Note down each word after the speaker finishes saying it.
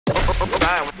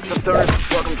Alright, what's up,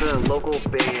 stoners? Welcome to the local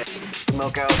band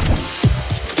Smokeout.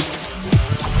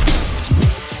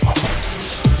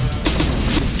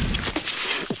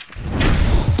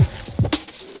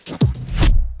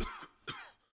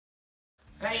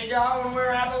 How you going? We're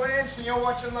Avalanche and you're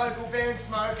watching local band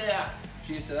Smokeout.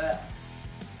 Cheers to that.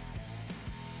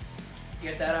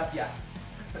 Get that up, yeah.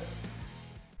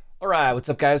 Alright, what's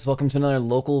up guys? Welcome to another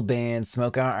local band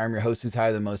Smokeout. I'm your host who's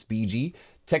higher than most, BG.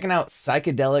 Checking out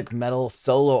psychedelic metal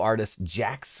solo artist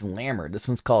Jackslammer. This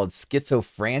one's called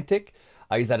Schizophrantic.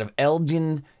 He's out of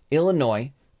Elgin,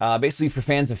 Illinois. Basically for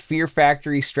fans of Fear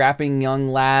Factory, strapping young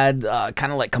lad,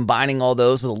 kind of like combining all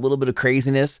those with a little bit of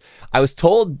craziness. I was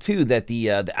told too that the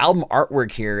album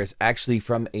artwork here is actually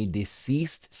from a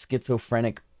deceased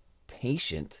schizophrenic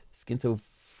patient.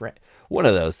 One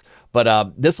of those.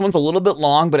 But this one's a little bit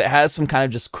long, but it has some kind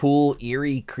of just cool,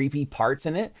 eerie, creepy parts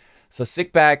in it. So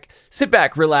sit back,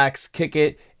 relax, kick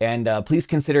it, and please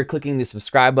consider clicking the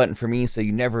subscribe button for me so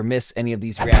you never miss any of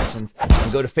these reactions.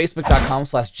 And go to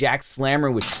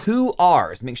facebook.com/Jackslammer with 2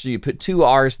 R's. Make sure you put 2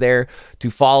 R's there to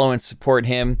follow and support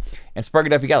him. And spark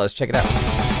it up, you got. Let's check it out.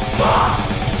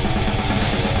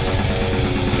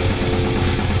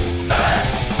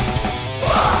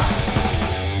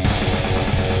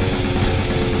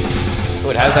 Oh,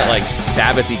 it has that like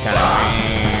Sabbathy kind of.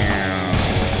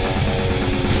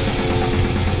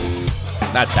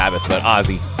 Not Sabbath, but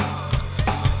Ozzy.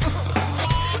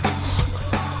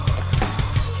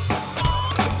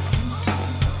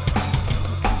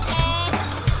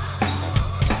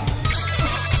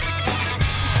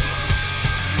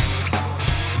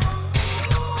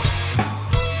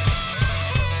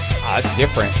 It's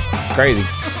different. It's crazy.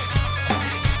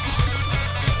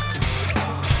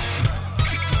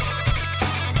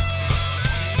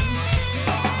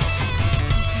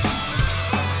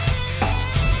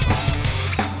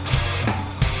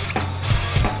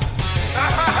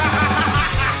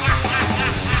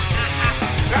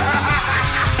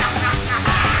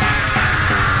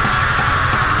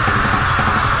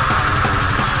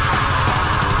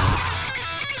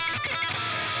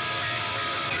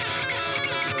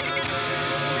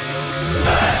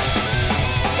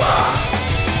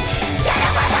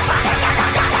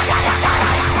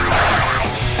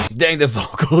 Dang, the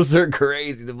vocals are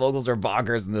crazy. The vocals are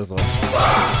bonkers in this one.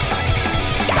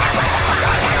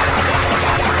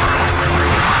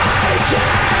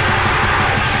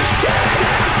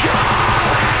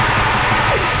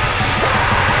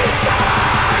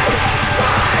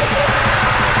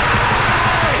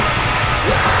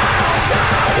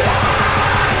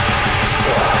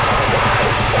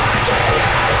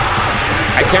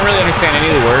 I can't really understand any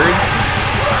of the words.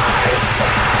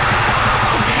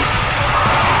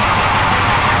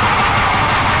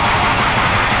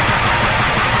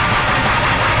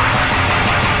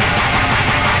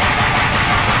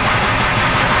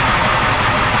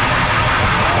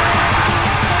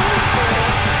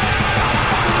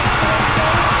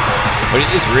 But it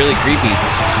is really creepy.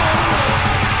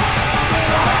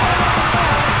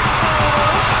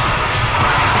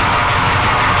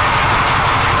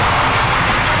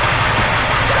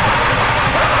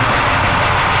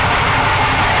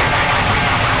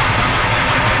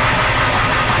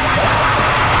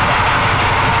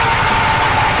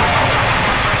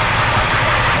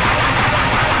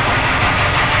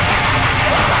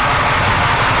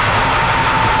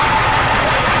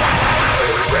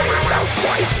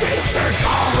 They're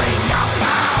calling out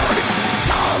loud,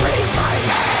 calling my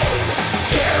name,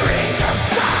 hearing a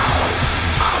sound.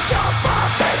 I'll jump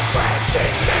off this bridge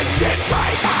and end it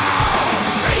right now.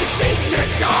 Facing your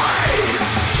noise,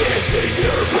 kissing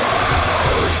your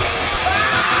road.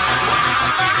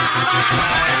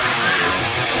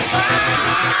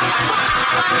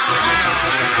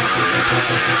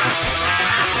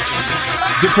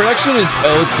 The production is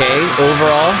okay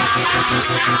overall.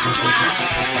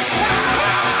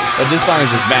 But this song is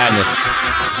just madness.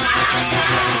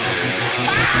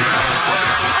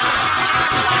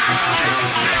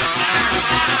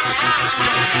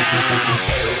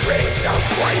 Hearing the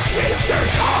voices, they're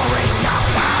calling out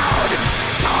loud,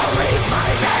 calling my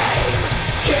name,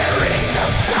 hearing the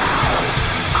sound.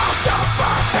 I'll jump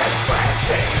off this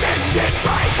bridge and end it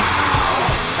right now.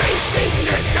 Facing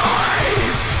your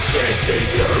noise, kissing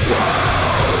your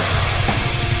road.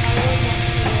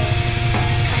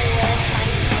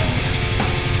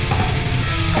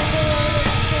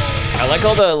 I like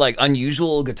all the like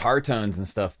unusual guitar tones and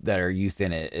stuff that are used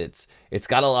in it. It's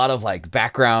got a lot of like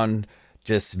background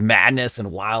just madness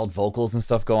and wild vocals and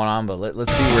stuff going on, but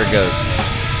let's see where it goes. I'm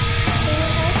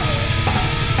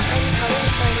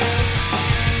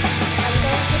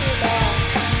going to be there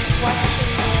watching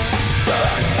you.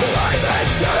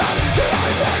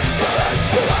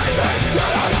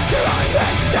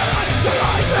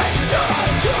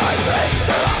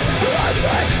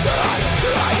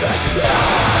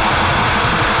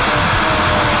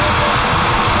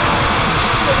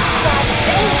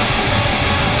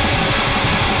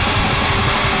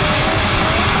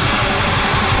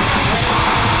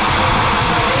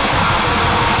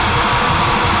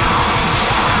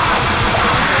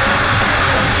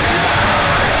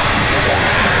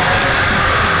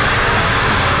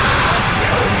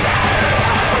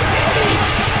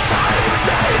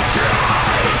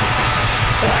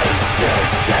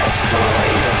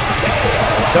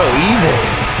 So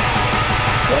evil.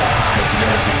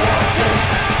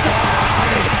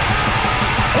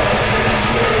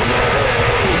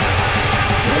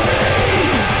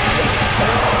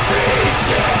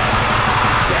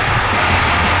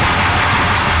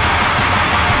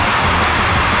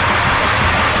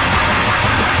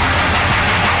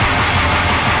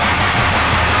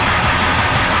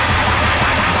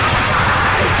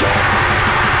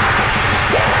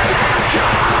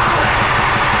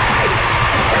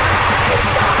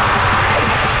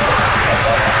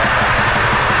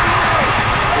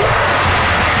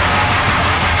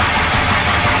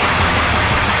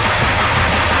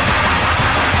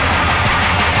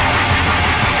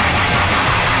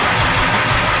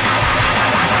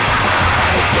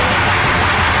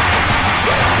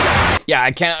 Yeah,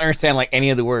 I can't understand like any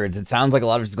of the words. It sounds like a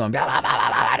lot of just going blah, blah, blah,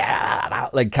 blah, blah, blah, blah,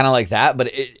 like kind of like that, but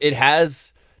it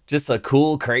has just a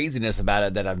cool craziness about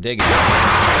it that I'm digging.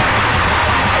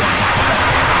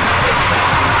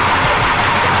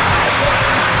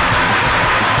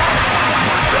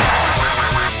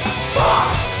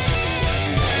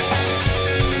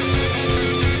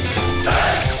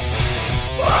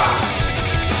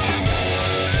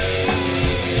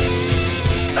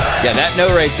 Yeah, that note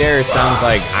right there sounds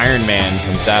like Iron Man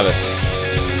from Sabbath.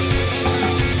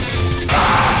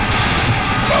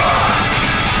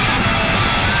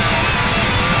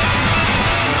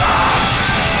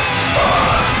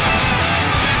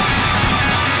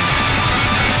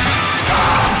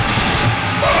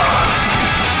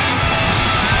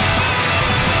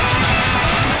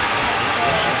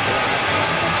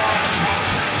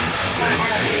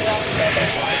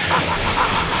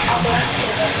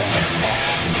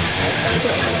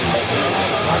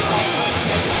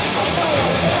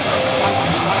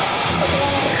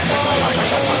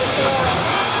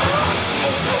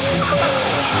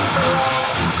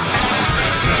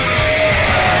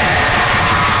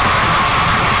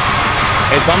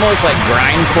 It's almost like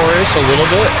grindcore-ish a little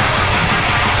bit.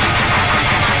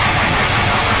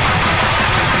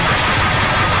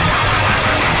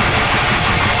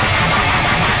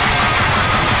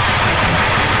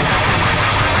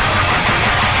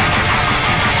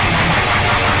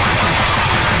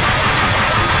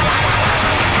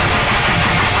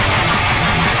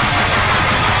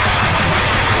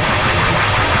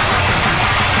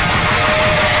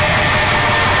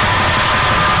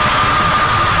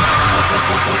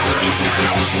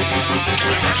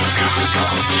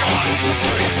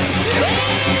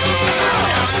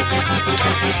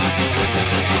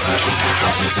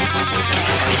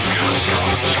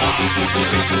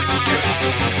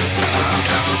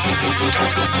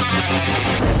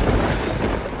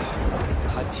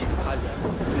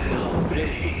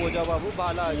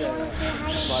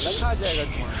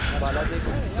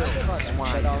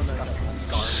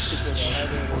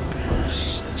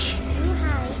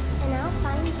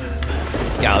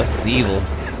 Yeah, this is evil.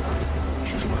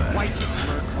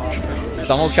 It's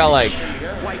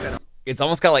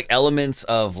almost got like elements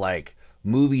of like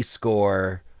movie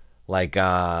score, like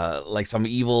some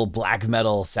evil black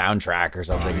metal soundtrack or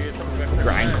something,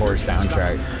 grindcore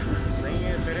soundtrack.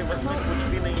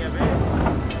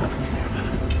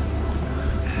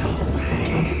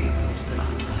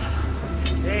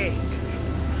 Hey,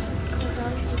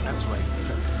 that's right.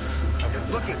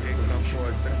 Look at me.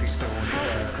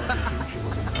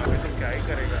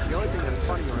 The only thing that's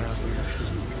funny around here is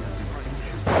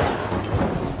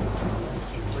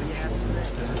what do you have to say?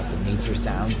 Nature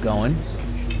sounds going.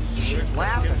 You're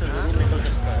laughing, huh?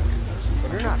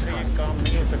 You're not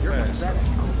funny. You're pathetic.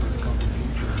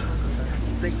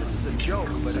 You think this is a joke,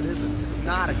 but it isn't. It's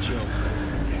not a joke.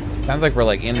 Sounds like we're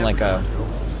like in like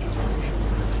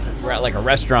we're at like a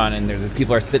restaurant and there's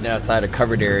people are sitting outside a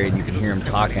covered area and you can hear them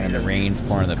talking and the rain's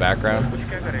pouring in the background.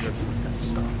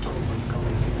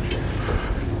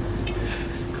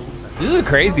 This is a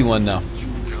crazy one though.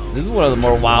 This is one of the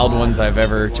more wild ones I've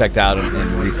ever checked out in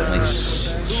recently.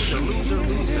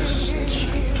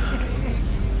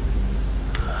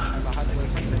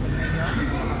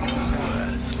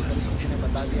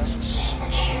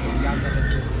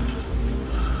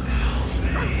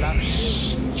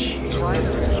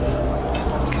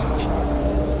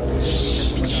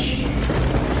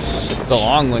 a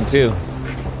long one too.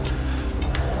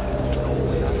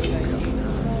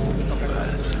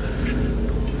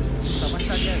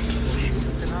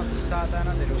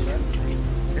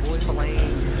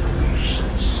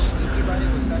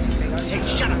 Hey,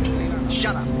 shut up!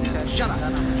 Shut up! Shut up!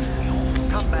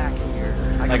 Come back here.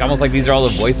 Like almost like these are all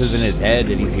the voices in his head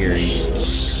that he's hearing. Get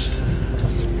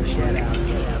out!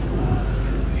 Get out!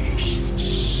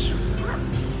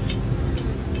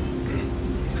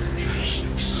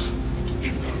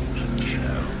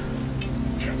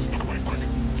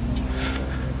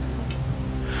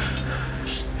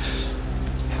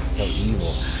 So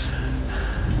evil.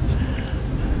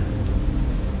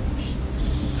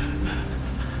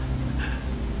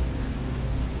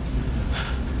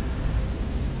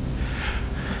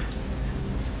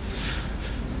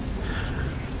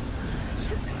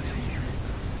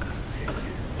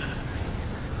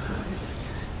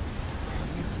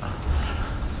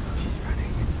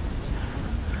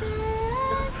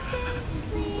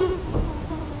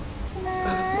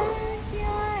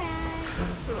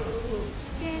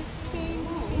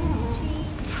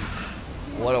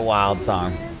 What a wild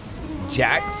song.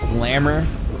 Jackslammer,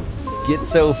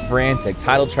 Schizophrantic,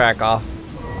 title track off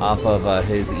of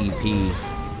his EP.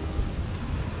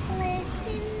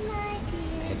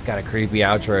 It's got a creepy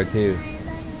outro too.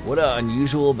 What an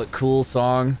unusual but cool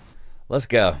song. Let's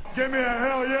go. Give me a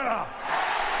hell yeah!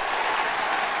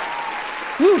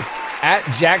 Whew. At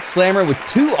Jackslammer with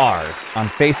 2 R's on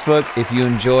Facebook if you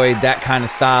enjoyed that kind of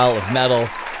style of metal.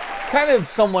 Kind of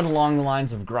somewhat along the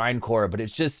lines of grindcore, but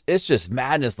it's just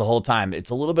madness the whole time. It's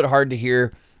a little bit hard to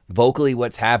hear vocally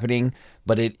what's happening,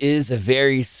 but it is a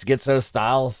very schizo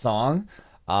style song.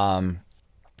 The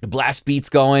blast beats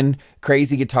going,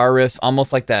 crazy guitar riffs,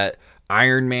 almost like that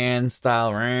Iron Man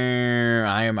style.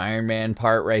 I am Iron Man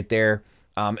part right there.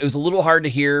 It was a little hard to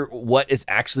hear what is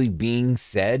actually being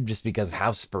said just because of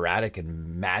how sporadic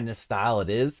and madness style it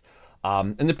is.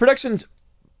 And the production's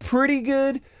pretty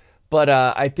good. But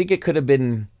I think it could have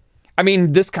been, I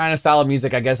mean, this kind of style of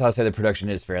music, I guess I'll say the production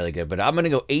is fairly good. But I'm going to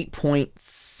go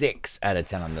 8.6 out of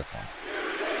 10 on this one.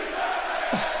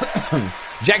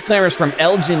 Jackslammer is from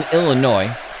Elgin, Illinois.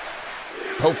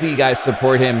 Hopefully you guys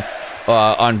support him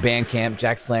on Bandcamp,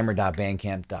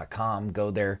 jackslammer.bandcamp.com.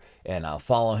 Go there and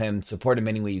follow him. Support him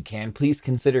any way you can. Please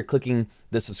consider clicking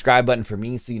the subscribe button for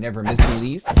me so you never miss any of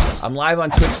these. I'm live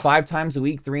on Twitch 5 times a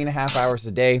week, 3.5 hours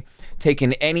a day.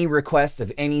 Taking any requests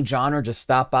of any genre, just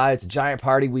stop by. It's a giant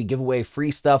party. We give away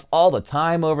free stuff all the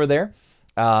time over there.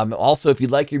 Also, if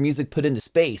you'd like your music put into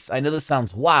space, I know this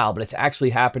sounds wild, but it's actually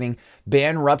happening.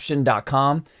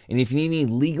 Banruption.com. And if you need any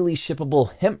legally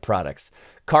shippable hemp products,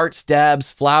 carts,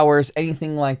 dabs, flowers,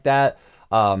 anything like that,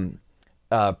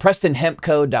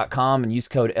 PrestonHempCode.com and use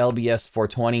code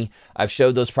LBS420. I've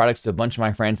showed those products to a bunch of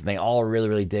my friends and they all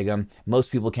really dig them.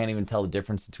 Most people can't even tell the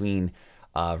difference between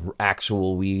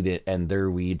actual weed and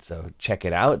their weed, so check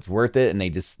it out. It's worth it, and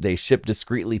they ship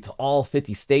discreetly to all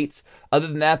 50 states. Other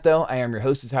than that, though, I am your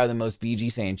host who's higher than most, BG,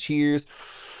 saying cheers,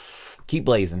 keep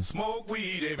blazing, Smoke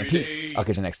weed every and peace. day. I'll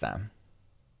catch you next time.